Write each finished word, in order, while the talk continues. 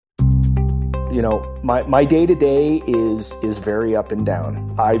My day-to-day is very up and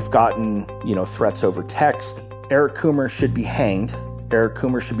down. I've gotten, threats over text. Eric Coomer should be hanged. Eric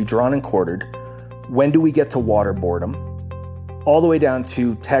Coomer should be drawn and quartered. When do we get to waterboard him? All the way down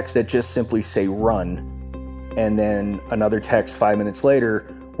to texts that just simply say run. And then another text 5 minutes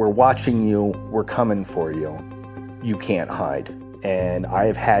later, we're watching you, we're coming for you. You can't hide. And I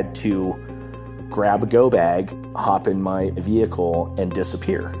have had to grab a go bag, hop in my vehicle, and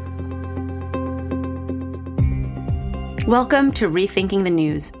disappear. Welcome to Rethinking the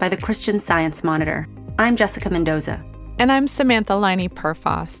News by the Christian Science Monitor. I'm Jessica Mendoza. And I'm Samantha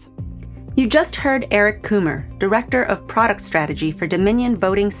Liney-Perfos. You just heard Eric Coomer, Director of Product Strategy for Dominion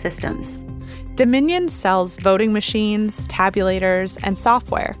Voting Systems. Dominion sells voting machines, tabulators, and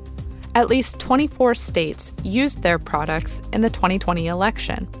software. At least 24 states used their products in the 2020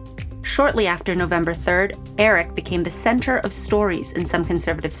 election. Shortly after November 3rd, Eric became the center of stories in some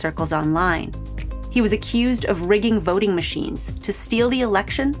conservative circles online. He was accused of rigging voting machines to steal the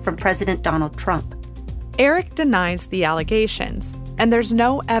election from President Donald Trump. Eric denies the allegations, and there's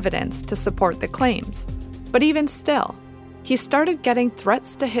no evidence to support the claims. But even still, he started getting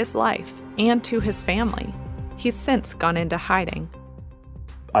threats to his life and to his family. He's since gone into hiding.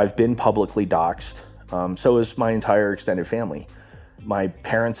 I've been publicly doxxed. So has my entire extended family. My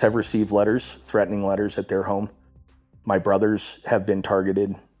parents have received letters, threatening letters at their home. My brothers have been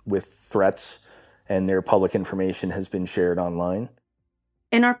targeted with threats, and their public information has been shared online.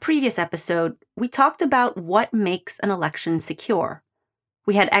 In our previous episode, we talked about what makes an election secure.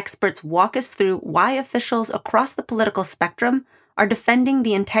 We had experts walk us through why officials across the political spectrum are defending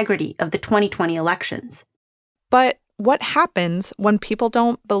the integrity of the 2020 elections. But what happens when people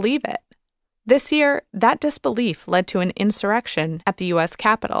don't believe it? This year, that disbelief led to an insurrection at the U.S.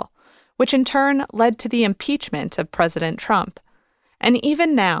 Capitol, which in turn led to the impeachment of President Trump. And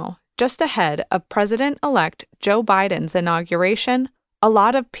even now, just ahead of President-elect Joe Biden's inauguration, a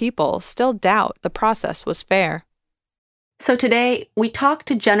lot of people still doubt the process was fair. So today, we talked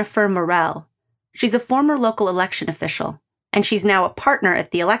to Jennifer Morell. She's a former local election official, and she's now a partner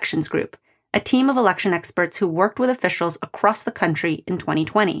at the Elections Group, a team of election experts who worked with officials across the country in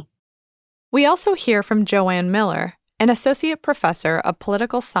 2020. We also hear from Joanne Miller, an associate professor of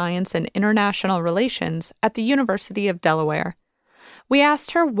political science and international relations at the University of Delaware. We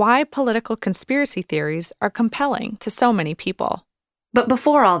asked her why political conspiracy theories are compelling to so many people. But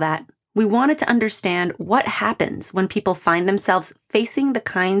before all that, we wanted to understand what happens when people find themselves facing the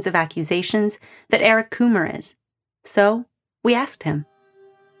kinds of accusations that Eric Coomer is. So we asked him.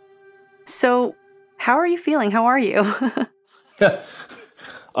 So, how are you feeling? How are you?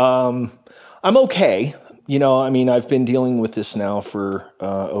 I'm okay. I've been dealing with this now for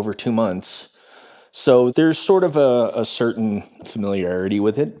over 2 months. So there's sort of a certain familiarity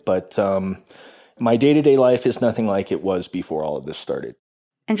with it, but my day-to-day life is nothing like it was before all of this started.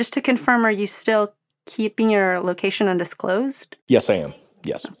 And just to confirm, are you still keeping your location undisclosed? Yes, I am.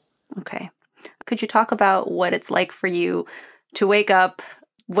 Yes. Okay. Could you talk about what it's like for you to wake up?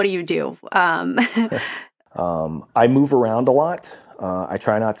 What do you do? I move around a lot. I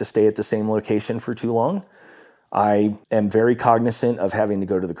try not to stay at the same location for too long. I am very cognizant of having to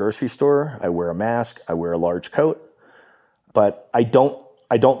go to the grocery store. I wear a mask. I wear a large coat. But I don't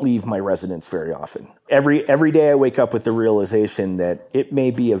leave my residence very often. Every day I wake up with the realization that it may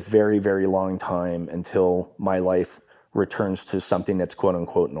be a very, very long time until my life returns to something that's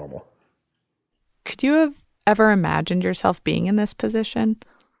quote-unquote normal. Could you have ever imagined yourself being in this position?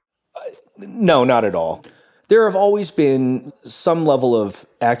 No, not at all. There have always been some level of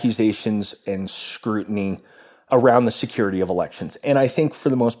accusations and scrutiny around the security of elections. And I think for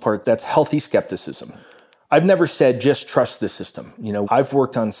the most part, that's healthy skepticism. I've never said just trust the system. I've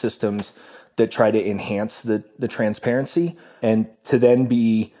worked on systems that try to enhance the transparency, and to then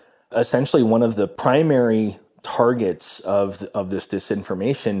be essentially one of the primary targets of this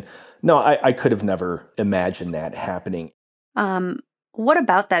disinformation. No, I could have never imagined that happening. What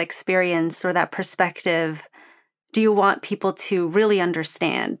about that experience or that perspective do you want people to really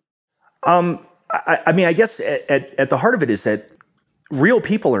understand? I guess at the heart of it is that real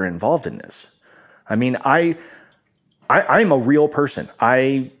people are involved in this. I'm a real person.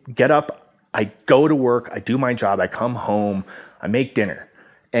 I get up, I go to work, I do my job, I come home, I make dinner.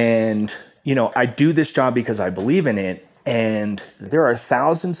 And, I do this job because I believe in it. And there are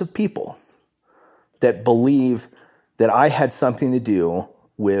thousands of people that believe that I had something to do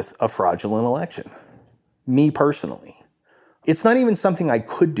with a fraudulent election. Me personally. It's not even something I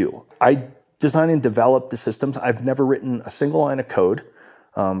could do. I design and develop the systems. I've never written a single line of code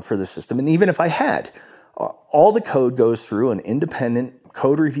for the system. And even if I had, All the code goes through an independent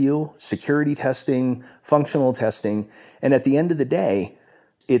code review, security testing, functional testing, and at the end of the day,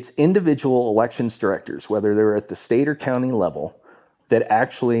 it's individual elections directors, whether they're at the state or county level, that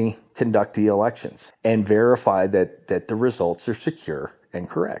actually conduct the elections and verify that the results are secure and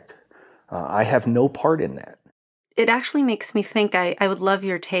correct. I have no part in that. It actually makes me think I would love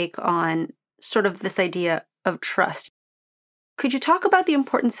your take on sort of this idea of trust. Could you talk about the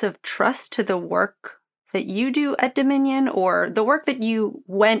importance of trust to the work that you do at Dominion, or the work that you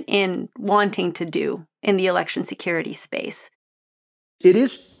went in wanting to do in the election security space? It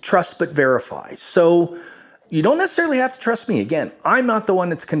is trust but verify. So you don't necessarily have to trust me. Again, I'm not the one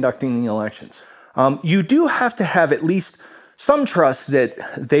that's conducting the elections. You do have to have at least some trust that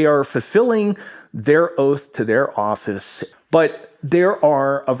they are fulfilling their oath to their office, but there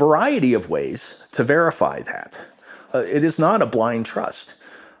are a variety of ways to verify that. It is not a blind trust.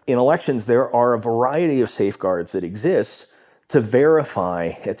 In elections, there are a variety of safeguards that exist to verify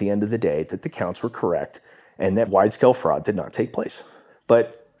at the end of the day that the counts were correct and that wide-scale fraud did not take place.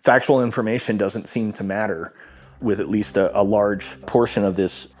 But factual information doesn't seem to matter with at least a large portion of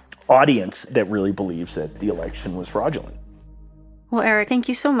this audience that really believes that the election was fraudulent. Well, Eric, thank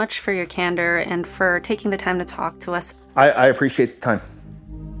you so much for your candor and for taking the time to talk to us. I appreciate the time.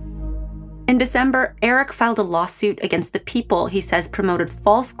 In December, Eric filed a lawsuit against the people he says promoted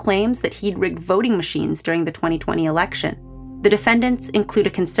false claims that he'd rigged voting machines during the 2020 election. The defendants include a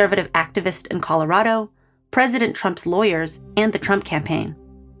conservative activist in Colorado, President Trump's lawyers, and the Trump campaign.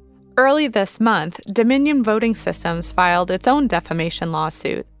 Early this month, Dominion Voting Systems filed its own defamation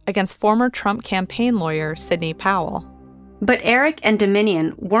lawsuit against former Trump campaign lawyer Sidney Powell. But Eric and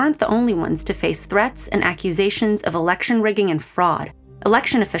Dominion weren't the only ones to face threats and accusations of election rigging and fraud.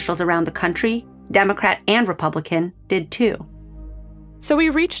 Election officials around the country, Democrat and Republican, did too. So we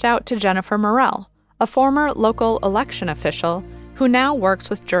reached out to Jennifer Morell, a former local election official who now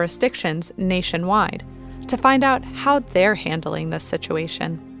works with jurisdictions nationwide, to find out how they're handling this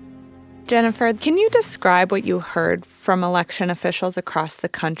situation. Jennifer, can you describe what you heard from election officials across the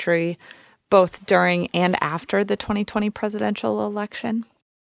country, both during and after the 2020 presidential election?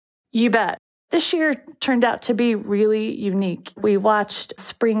 You bet. This year turned out to be really unique. We watched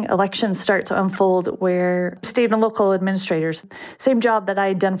spring elections start to unfold where state and local administrators, same job that I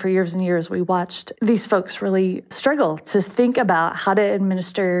had done for years and years, we watched these folks really struggle to think about how to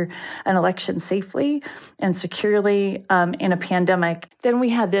administer an election safely and securely in a pandemic. Then we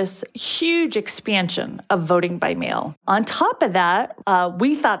had this huge expansion of voting by mail. On top of that,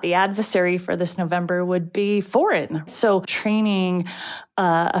 we thought the adversary for this November would be foreign. So training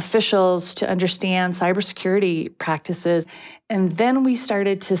officials to understand cybersecurity practices. And then we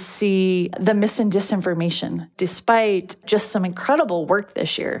started to see the mis and disinformation, despite just some incredible work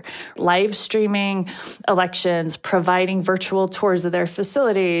this year. Live streaming elections, providing virtual tours of their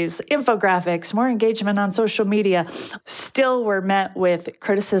facilities, infographics, more engagement on social media, still were met with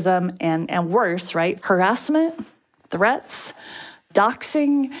criticism and worse, right? Harassment, threats,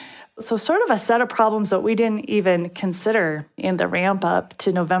 doxing. So sort of a set of problems that we didn't even consider in the ramp up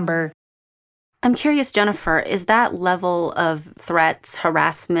to November. I'm curious, Jennifer, is that level of threats,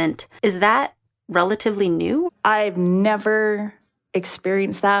 harassment, is that relatively new? I've never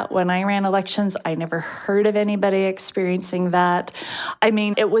experienced that when I ran elections. I never heard of anybody experiencing that. I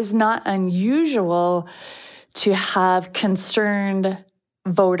mean, it was not unusual to have concerned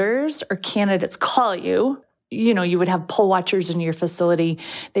voters or candidates call you. You know, you would have poll watchers in your facility.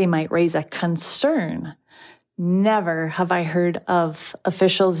 They might raise a concern. Never have I heard of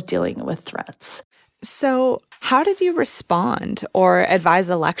officials dealing with threats. So how did you respond or advise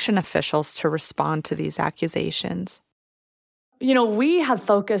election officials to respond to these accusations? You know, we have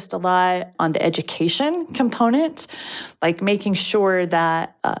focused a lot on the education component, like making sure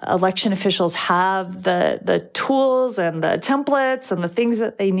that election officials have the tools and the templates and the things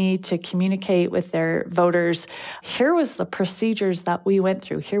that they need to communicate with their voters. Here was the procedures that we went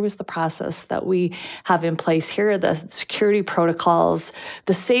through. Here was the process that we have in place. Here are the security protocols,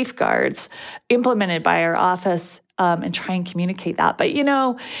 the safeguards implemented by our office, and try and communicate that. But, you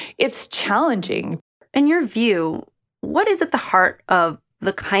know, it's challenging. In your view, what is at the heart of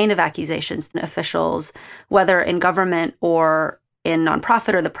the kind of accusations that officials, whether in government or in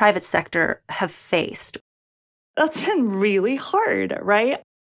nonprofit or the private sector, have faced? That's been really hard, right?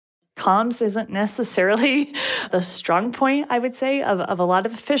 Comms isn't necessarily the strong point, I would say, of a lot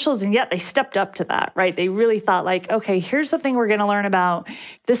of officials, and yet they stepped up to that, right? They really thought like, okay, here's the thing we're going to learn about.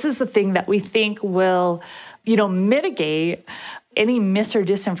 This is the thing that we think will, mitigate any mis or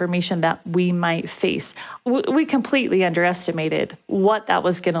disinformation that we might face. We completely underestimated what that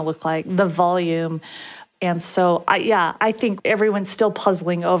was going to look like, the volume And so, I think everyone's still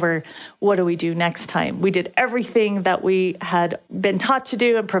puzzling over what do we do next time. We did everything that we had been taught to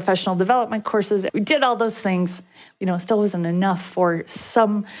do in professional development courses. We did all those things. It still wasn't enough for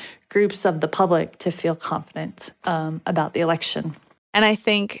some groups of the public to feel confident about the election. And I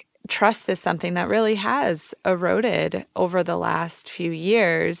think trust is something that really has eroded over the last few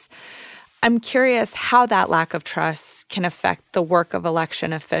years. I'm curious how that lack of trust can affect the work of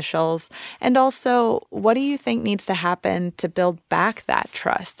election officials. And also, what do you think needs to happen to build back that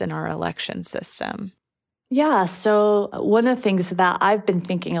trust in our election system? Yeah, so one of the things that I've been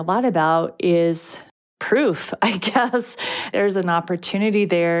thinking a lot about is proof, I guess. There's an opportunity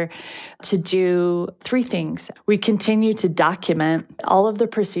there to do three things. We continue to document all of the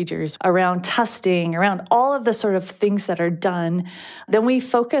procedures around testing, around all of the sort of things that are done. Then we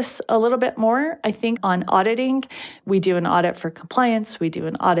focus a little bit more, I think, on auditing. We do an audit for compliance. We do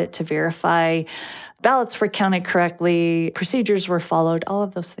an audit to verify ballots were counted correctly, procedures were followed, all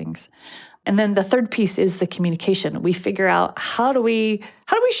of those things. And then the third piece is the communication. We figure out how do we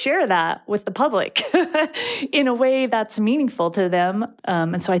share that with the public in a way that's meaningful to them.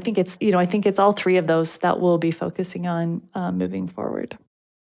 And so I think it's all three of those that we'll be focusing on moving forward.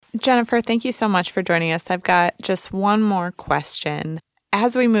 Jennifer, thank you so much for joining us. I've got just one more question.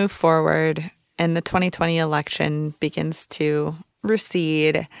 As we move forward and the 2020 election begins to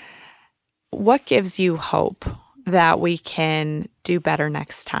recede, what gives you hope that we can do better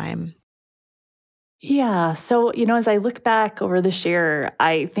next time? Yeah. So, as I look back over this year,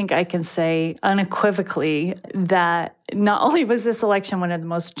 I think I can say unequivocally that not only was this election one of the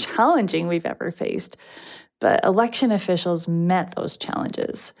most challenging we've ever faced, but election officials met those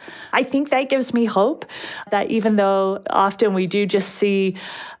challenges. I think that gives me hope that even though often we do just see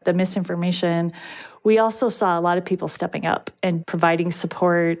the misinformation, we also saw a lot of people stepping up and providing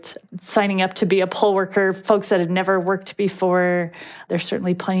support, signing up to be a poll worker, folks that had never worked before. There's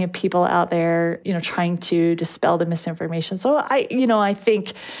certainly plenty of people out there, trying to dispel the misinformation. So I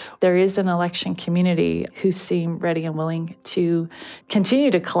think there is an election community who seem ready and willing to continue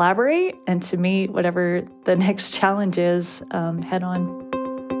to collaborate and to meet whatever the next challenge is head on.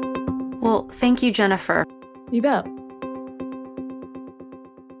 Well, thank you, Jennifer. You bet.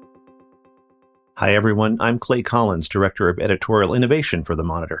 Hi, everyone. I'm Clay Collins, Director of Editorial Innovation for The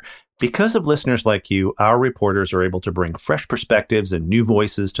Monitor. Because of listeners like you, our reporters are able to bring fresh perspectives and new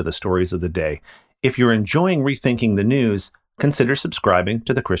voices to the stories of the day. If you're enjoying rethinking the news, consider subscribing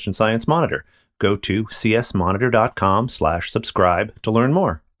to the Christian Science Monitor. Go to csmonitor.com/subscribe to learn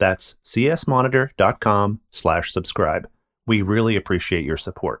more. That's csmonitor.com/subscribe. We really appreciate your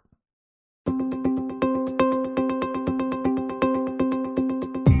support.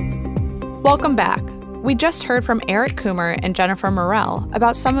 Welcome back. We just heard from Eric Coomer and Jennifer Morell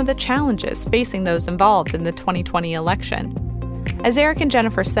about some of the challenges facing those involved in the 2020 election. As Eric and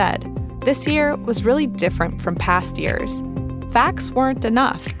Jennifer said, this year was really different from past years. Facts weren't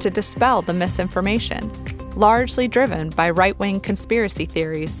enough to dispel the misinformation, largely driven by right-wing conspiracy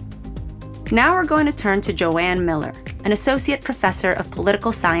theories. Now we're going to turn to Joanne Miller, an associate professor of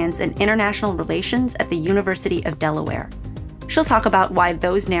political science and international relations at the University of Delaware. She'll talk about why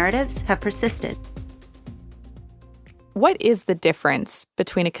those narratives have persisted. What is the difference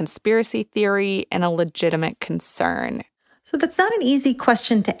between a conspiracy theory and a legitimate concern? So that's not an easy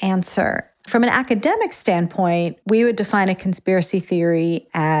question to answer. From an academic standpoint, we would define a conspiracy theory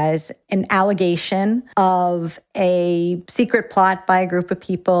as an allegation of a secret plot by a group of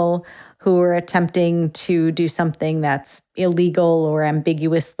people who are attempting to do something that's illegal or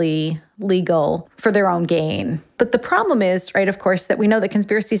ambiguously legal for their own gain. But the problem is, right, of course, that we know that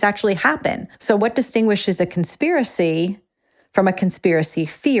conspiracies actually happen. So what distinguishes a conspiracy from a conspiracy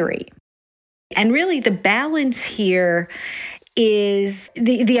theory? And really the balance here is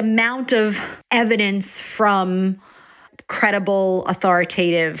the amount of evidence from credible,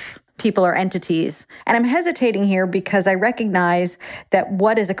 authoritative people or entities. And I'm hesitating here because I recognize that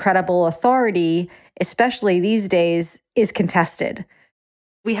what is a credible authority, especially these days, is contested.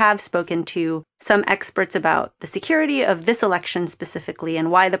 We have spoken to some experts about the security of this election specifically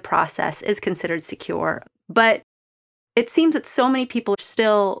and why the process is considered secure. But it seems that so many people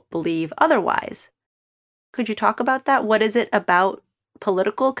still believe otherwise. Could you talk about that? What is it about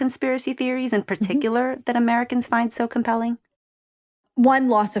political conspiracy theories in particular that Americans find so compelling? One,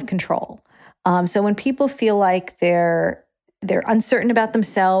 loss of control. So when people feel like they're uncertain about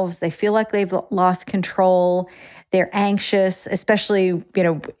themselves, they feel like they've lost control, they're anxious, especially,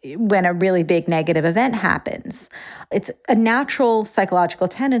 when a really big negative event happens. It's a natural psychological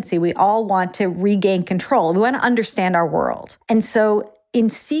tendency. We all want to regain control. We want to understand our world. And so in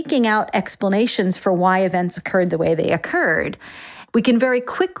seeking out explanations for why events occurred the way they occurred, we can very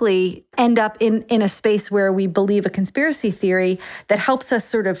quickly end up in a space where we believe a conspiracy theory that helps us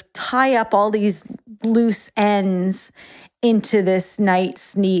sort of tie up all these loose ends into this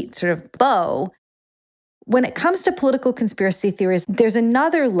nice, neat sort of bow. When it comes to political conspiracy theories, there's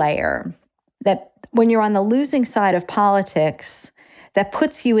another layer that when you're on the losing side of politics, that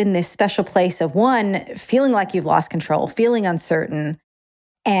puts you in this special place of, one, feeling like you've lost control, feeling uncertain,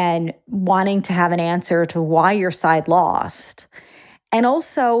 and wanting to have an answer to why your side lost, and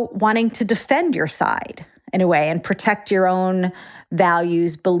also wanting to defend your side in a way and protect your own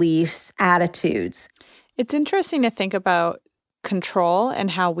values, beliefs, attitudes. It's interesting to think about control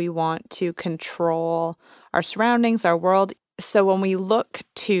and how we want to control our surroundings, our world. So when we look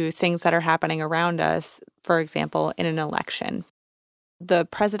to things that are happening around us, for example, in an election, the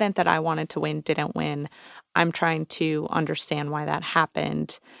president that I wanted to win didn't win. I'm trying to understand why that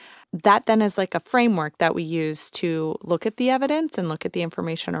happened. That then is like a framework that we use to look at the evidence and look at the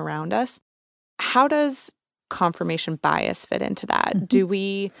information around us. How does confirmation bias fit into that? Mm-hmm. Do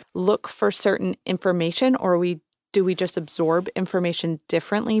we look for certain information, or do we just absorb information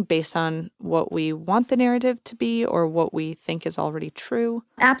differently based on what we want the narrative to be or what we think is already true?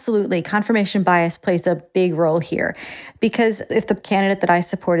 Absolutely. Confirmation bias plays a big role here, because if the candidate that I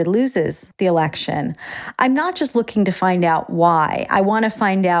supported loses the election, I'm not just looking to find out why. I want to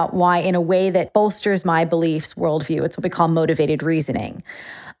find out why in a way that bolsters my beliefs, worldview. It's what we call motivated reasoning.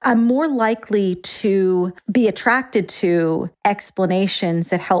 I'm more likely to be attracted to explanations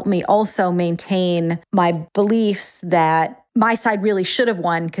that help me also maintain my beliefs that my side really should have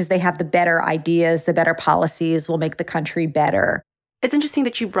won because they have the better ideas, the better policies, will make the country better. It's interesting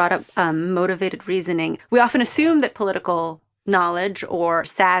that you brought up motivated reasoning. We often assume that political knowledge or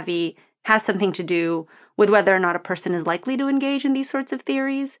savvy has something to do with whether or not a person is likely to engage in these sorts of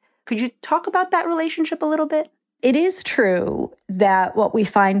theories. Could you talk about that relationship a little bit? It is true that what we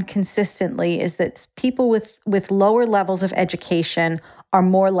find consistently is that people with lower levels of education are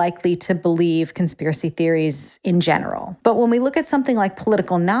more likely to believe conspiracy theories in general. But when we look at something like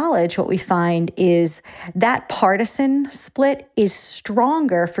political knowledge, what we find is that partisan split is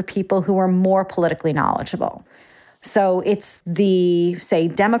stronger for people who are more politically knowledgeable. So it's the, say,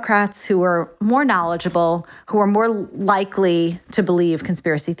 Democrats who are more knowledgeable, who are more likely to believe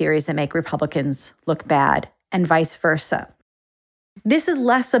conspiracy theories that make Republicans look bad, and vice versa. This is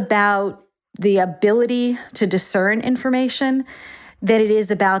less about the ability to discern information than it is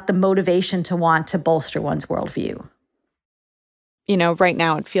about the motivation to want to bolster one's worldview. You know, right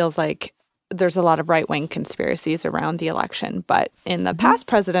now it feels like there's a lot of right-wing conspiracies around the election, but in the past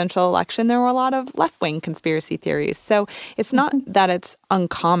presidential election, there were a lot of left-wing conspiracy theories. So it's not that it's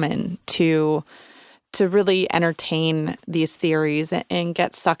uncommon to really entertain these theories and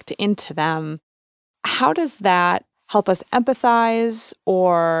get sucked into them. How does that help us empathize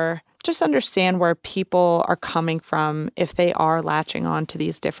or just understand where people are coming from if they are latching on to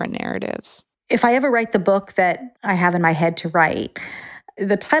these different narratives? If I ever write the book that I have in my head to write,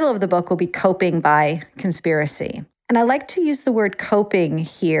 the title of the book will be Coping by Conspiracy. And I like to use the word coping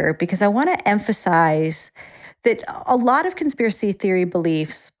here because I want to emphasize that a lot of conspiracy theory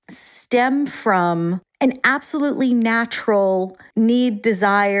beliefs stem from an absolutely natural need,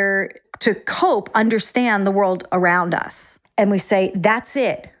 desire to cope, understand the world around us. And we say, that's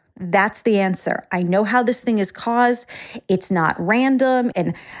it. That's the answer. I know how this thing is caused. It's not random.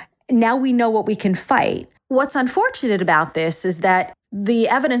 And now we know what we can fight. What's unfortunate about this is that the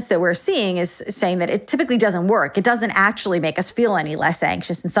evidence that we're seeing is saying that it typically doesn't work. It doesn't actually make us feel any less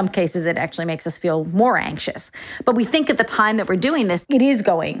anxious. In some cases, it actually makes us feel more anxious. But we think at the time that we're doing this, it is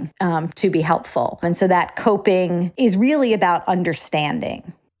going to be helpful. And so that coping is really about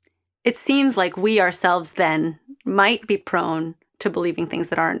understanding. It seems like we ourselves then might be prone to believing things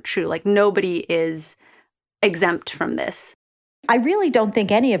that aren't true. Like nobody is exempt from this. I really don't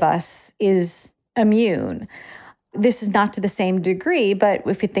think any of us is immune. This is not to the same degree, but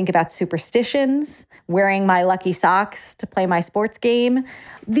if you think about superstitions, wearing my lucky socks to play my sports game,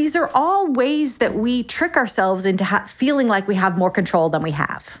 these are all ways that we trick ourselves into feeling like we have more control than we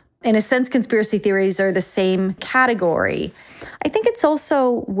have. In a sense, conspiracy theories are the same category. I think it's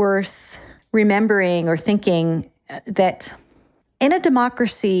also worth remembering or thinking that in a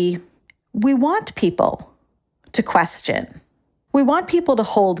democracy, we want people to question. We want people to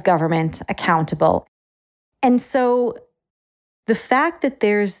hold government accountable. And so the fact that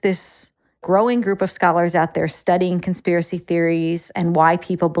there's this growing group of scholars out there studying conspiracy theories and why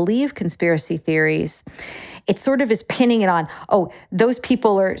people believe conspiracy theories, it sort of is pinning it on, oh, those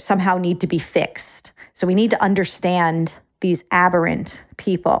people are somehow need to be fixed. So we need to understand these aberrant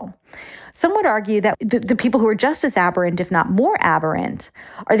people. Some would argue that the people who are just as aberrant, if not more aberrant,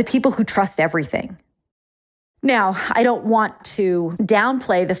 are the people who trust everything. Now, I don't want to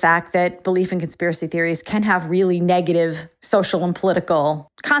downplay the fact that belief in conspiracy theories can have really negative social and political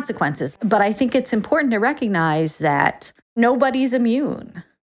consequences, but I think it's important to recognize that nobody's immune.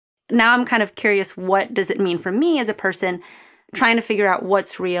 Now I'm kind of curious, what does it mean for me as a person trying to figure out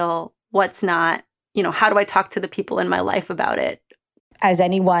what's real, what's not? How do I talk to the people in my life about it? As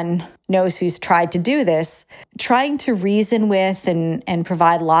anyone knows who's tried to do this, trying to reason with and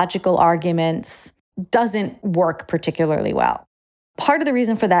provide logical arguments doesn't work particularly well. Part of the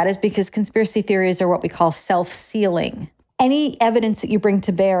reason for that is because conspiracy theories are what we call self-sealing. Any evidence that you bring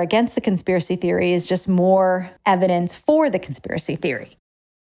to bear against the conspiracy theory is just more evidence for the conspiracy theory.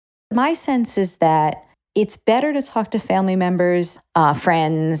 My sense is that it's better to talk to family members,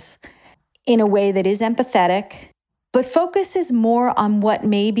 friends, in a way that is empathetic, but focuses more on what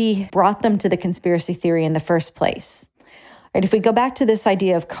maybe brought them to the conspiracy theory in the first place. Right, if we go back to this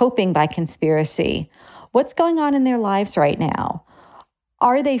idea of coping by conspiracy, what's going on in their lives right now?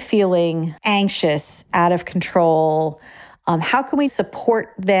 Are they feeling anxious, out of control? How can we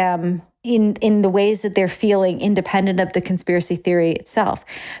support them in the ways that they're feeling independent of the conspiracy theory itself?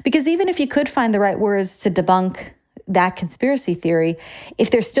 Because even if you could find the right words to debunk that conspiracy theory,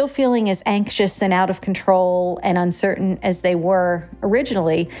 if they're still feeling as anxious and out of control and uncertain as they were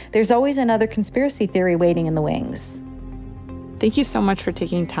originally, there's always another conspiracy theory waiting in the wings. Thank you so much for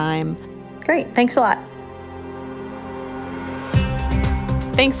taking time. Great. Thanks a lot.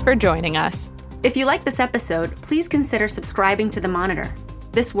 Thanks for joining us. If you like this episode, please consider subscribing to The Monitor.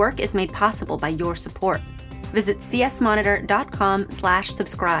 This work is made possible by your support. Visit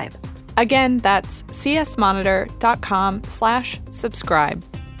csmonitor.com/subscribe. Again, that's csmonitor.com/subscribe.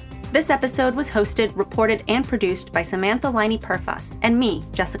 This episode was hosted, reported, and produced by Samantha Liney-Perfas and me,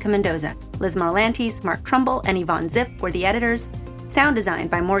 Jessica Mendoza. Liz Marlantes, Mark Trumbull, and Yvonne Zip were the editors. Sound designed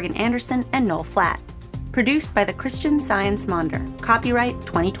by Morgan Anderson and Noel Flatt. Produced by the Christian Science Monitor. Copyright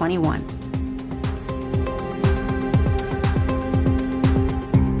 2021.